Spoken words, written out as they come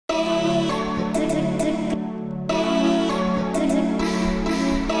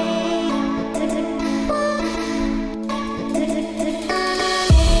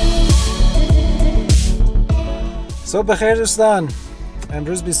صبح بخیر دوستان.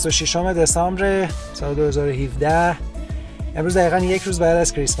 امروز 26 دسامبر سال 2017. امروز دقیقاً یک روز بعد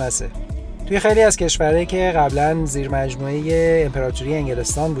از کریسمسه. توی خیلی از کشورهایی که قبلا زیر مجموعه امپراتوری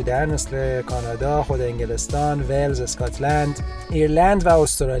انگلستان بودن، مثل کانادا، خود انگلستان، ولز، اسکاتلند، ایرلند و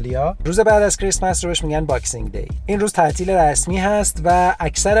استرالیا، روز بعد از کریسمس رو بهش میگن باکسینگ دی. این روز تعطیل رسمی هست و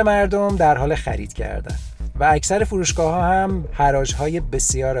اکثر مردم در حال خرید کردن و اکثر فروشگاه‌ها هم حراج‌های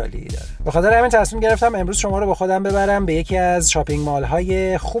بسیار عالی داره. به خاطر همین تصمیم گرفتم امروز شما رو با خودم ببرم به یکی از شاپینگ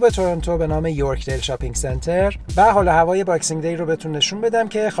مال‌های خوب تورنتو به نام یورکدیل شاپینگ سنتر و حال و هوای باکسینگ دی رو بهتون نشون بدم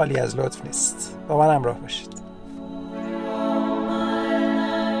که خالی از لطف نیست. با من همراه باشید.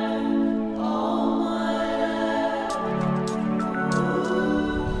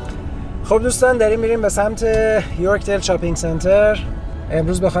 خب دوستان، داریم میریم به سمت یورکدیل شاپینگ سنتر.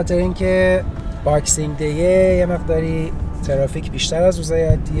 امروز به خاطر اینکه باکسینگ دیه یه مقداری ترافیک بیشتر از روزهای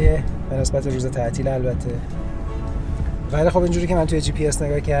عادیه به نسبت روز تعطیل البته، ولی خب اینجوری که من توی جی پی اس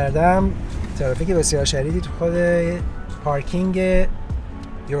نگاه کردم ترافیک بسیار شدیدی تو خود پارکینگ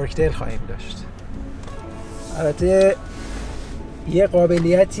یورکدیل خواهیم داشت. البته یه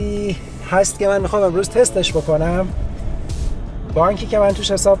قابلیتی هست که من میخوام امروز تستش بکنم. بانکی که من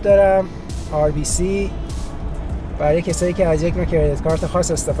توش حساب دارم RBC، برای کسایی که از یک نوع کریدیت کارت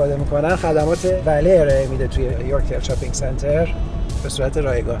خاص استفاده میکنن خدمات وله ارائه میده توی یورکدیل شاپینگ سنتر به صورت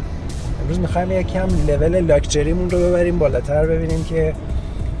رایگان. امروز میخوایم یک کم لول لاکچریمون رو ببریم بالاتر، ببینیم که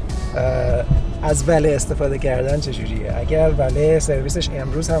از وله استفاده کردن چجوریه. اگر وله سرویسش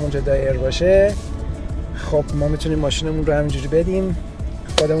امروز همونجا دایر باشه، خب ما میتونیم ماشینمون رو همینجوری بدیم،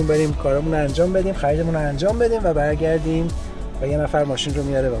 خودمون بریم کارمون رو انجام بدیم، خریدمون رو انجام بدیم و برگردیم و یه نفر ماشین رو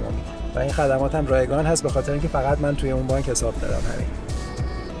میاره به ما میده. و این خدمات هم رایگان هست به خاطر اینکه فقط من توی اون بانک حساب دارم. همین.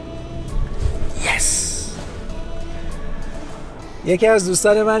 یس. یکی از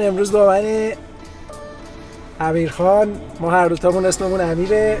دوستان من امروز با من، امیرخان، ما هر دوتامون اسممون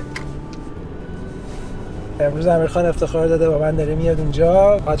امیره. امروز امیرخان افتخار داده با من داره میاد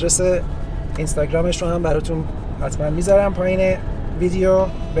اونجا. آدرس اینستاگرامش رو هم براتون حتما میذارم پایین ویدیو،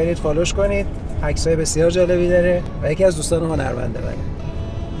 برید فالوش کنید. عکسای بسیار جالبی داره و یکی از دوستان هنرمنده منه.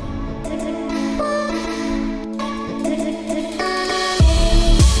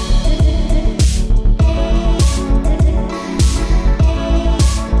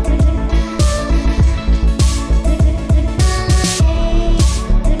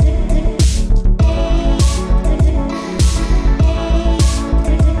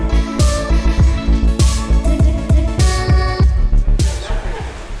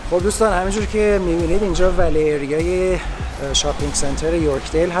 خب دوستان، همینجور که میبینید اینجا وله اریای شاپینگ سنتر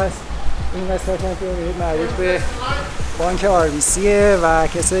یورکدیل هست. این قسمت هم که میبینید مربوط به بانک RBC و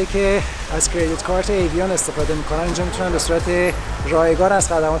کسایی که از کریدیت کارت ایویون استفاده میکنن اینجا میتونن به صورت رایگان از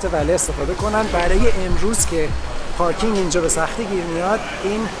خدمات وله استفاده کنن. برای امروز که پارکینگ اینجا به سختی گیر میاد،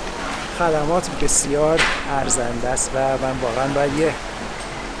 این خدمات بسیار ارزنده است و من واقعا باید یه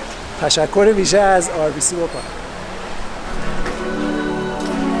تشکر ویژه از RBC بکنم.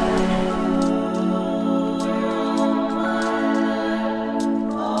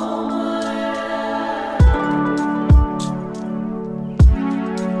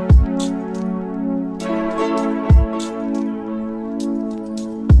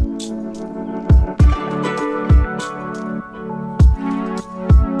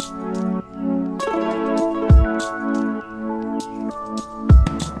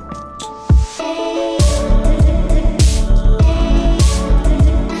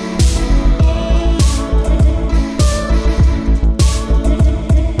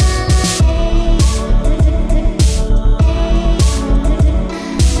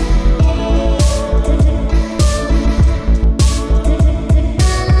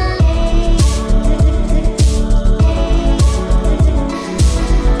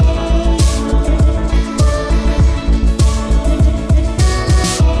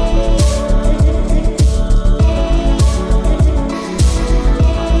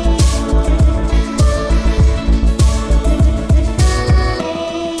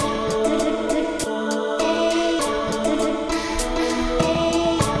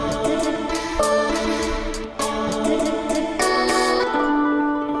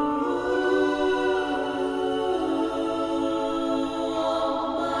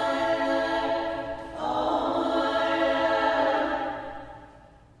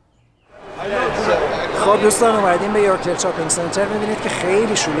 خب دوستان، اومدیم به یورکدیل شاپینگ سنتر. میبینید که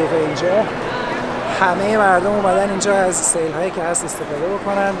خیلی شلوغه اینجا. همه مردم اومدن اینجا از سیل هایی که هست استفاده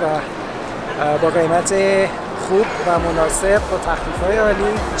بکنن و با قیمت خوب و مناسب با تخفیف های عالی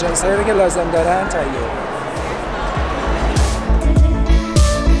جنس هایی رو که لازم دارن تهیه.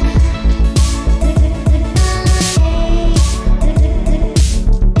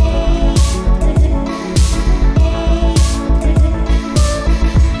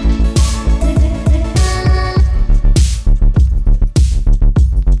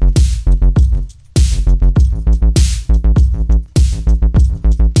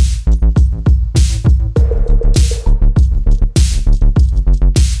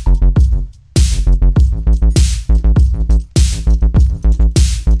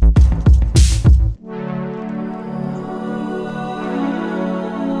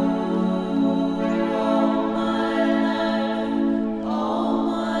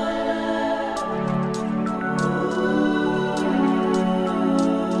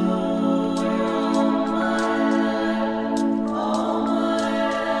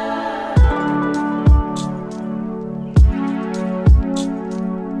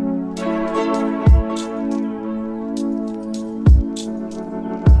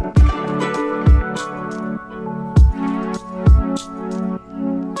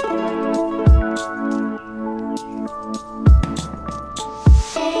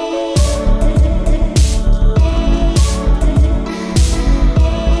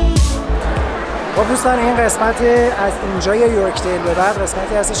 دوستان این قسمت از اینجای یورکدیل به بعد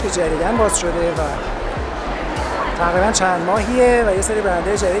قسمتی هستش که جدیداً باز شده و تقریبا چند ماهیه و یه سری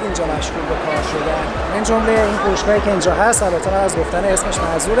برندهای جدید اینجا مشغول به کار شدن. این جمله این فروشگاهی که اینجا هست، البته من از گفتن اسمش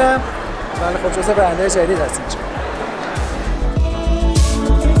معذورم، ولی خب جزو برندهای جدید هست اینجا.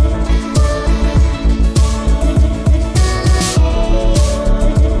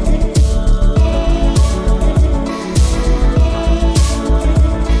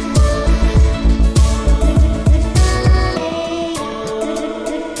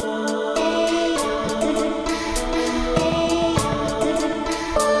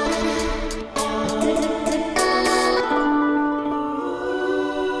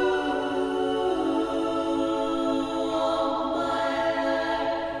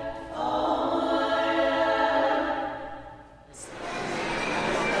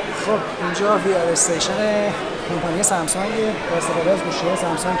 خب اینجا وی آر استیشن کمپانی سامسونگ با استفاده از گوشی‌های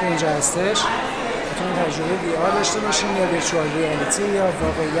سامسونگ که اینجا هستش میتونید تجربه وی آر داشته باشین یا ویرچوال ریالیتی یا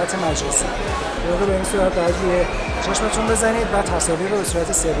واقعیت مجازی. رو به این صورت باید روی چشمتون بزنید و تصاویر رو به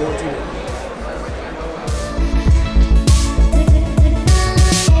صورت سه‌بعدی ببینید.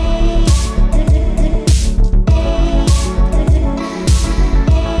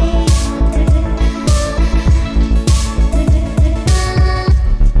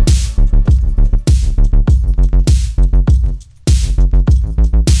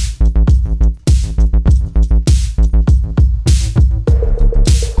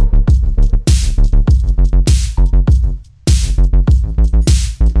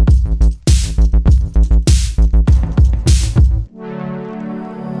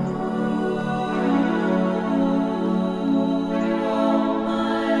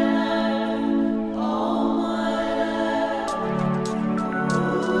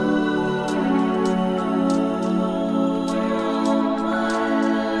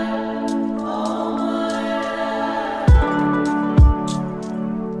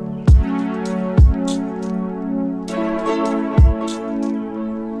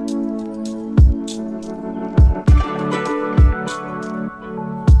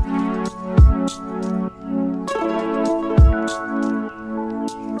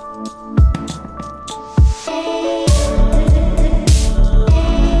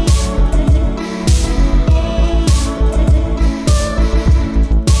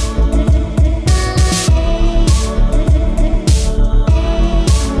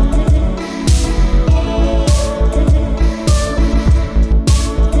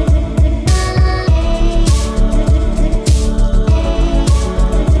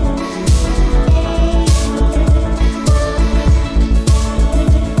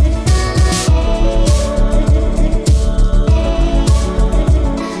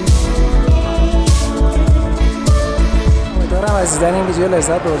 از دیدن این ویدیو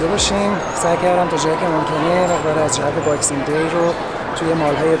لذت برده باشین. سعی کردم تا جایی که ممکنه مقدار از جهت باکسینگ دی رو توی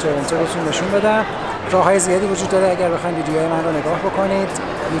مال‌های تورنتو بهتون نشون بدم. راه‌های زیادی وجود داره اگر بخواید ویدیوهای من رو نگاه بکنید.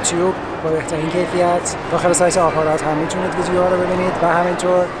 یوتیوب با بهترین کیفیت، داخل سایت آپارات هم میتونید ویدیوها رو ببینید و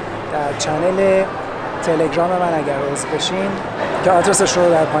همینطور در چنل تلگرام من اگر عضو بشین که آدرسش رو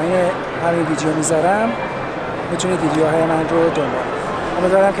در پایین همین ویدیو میذارم، میتونید ویدیوهای من رو دنبال کنید.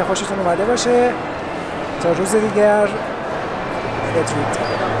 امیدوارم که خوشتون اومده باشه. تا روز دیگر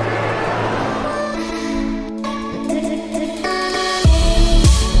بدرود.